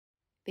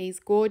These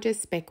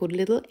gorgeous speckled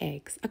little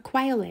eggs are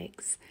quail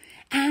eggs,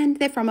 and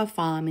they're from a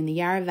farm in the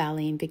Yarra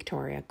Valley in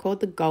Victoria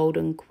called the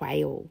Golden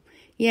Quail.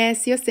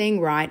 Yes, you're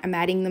seeing right, I'm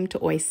adding them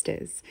to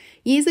oysters.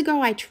 Years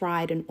ago I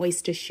tried an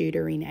oyster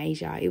shooter in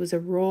Asia. It was a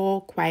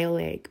raw quail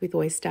egg with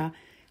oyster.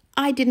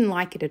 I didn't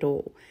like it at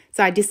all,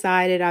 so I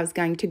decided I was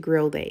going to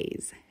grill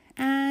these,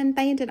 and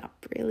they ended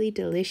up really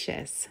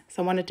delicious.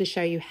 So I wanted to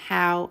show you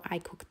how I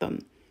cook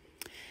them.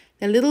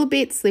 A little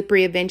bit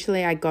slippery.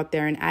 Eventually I got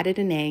there and added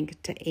an egg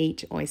to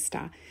each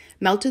oyster.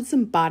 Melted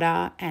some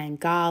butter and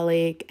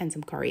garlic and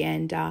some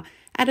coriander.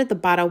 Added the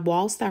butter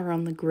whilst they were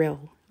on the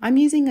grill. I'm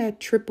using a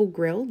triple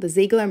grill, the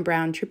Ziegler and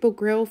Brown triple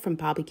grill from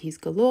Barbecues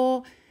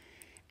Galore.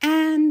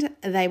 And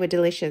they were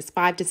delicious,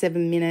 5 to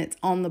 7 minutes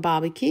on the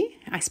barbecue.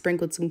 I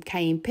sprinkled some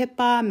cayenne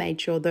pepper, made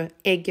sure the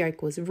egg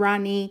yolk was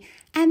runny,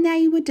 and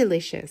they were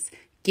delicious.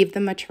 Give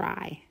them a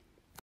try.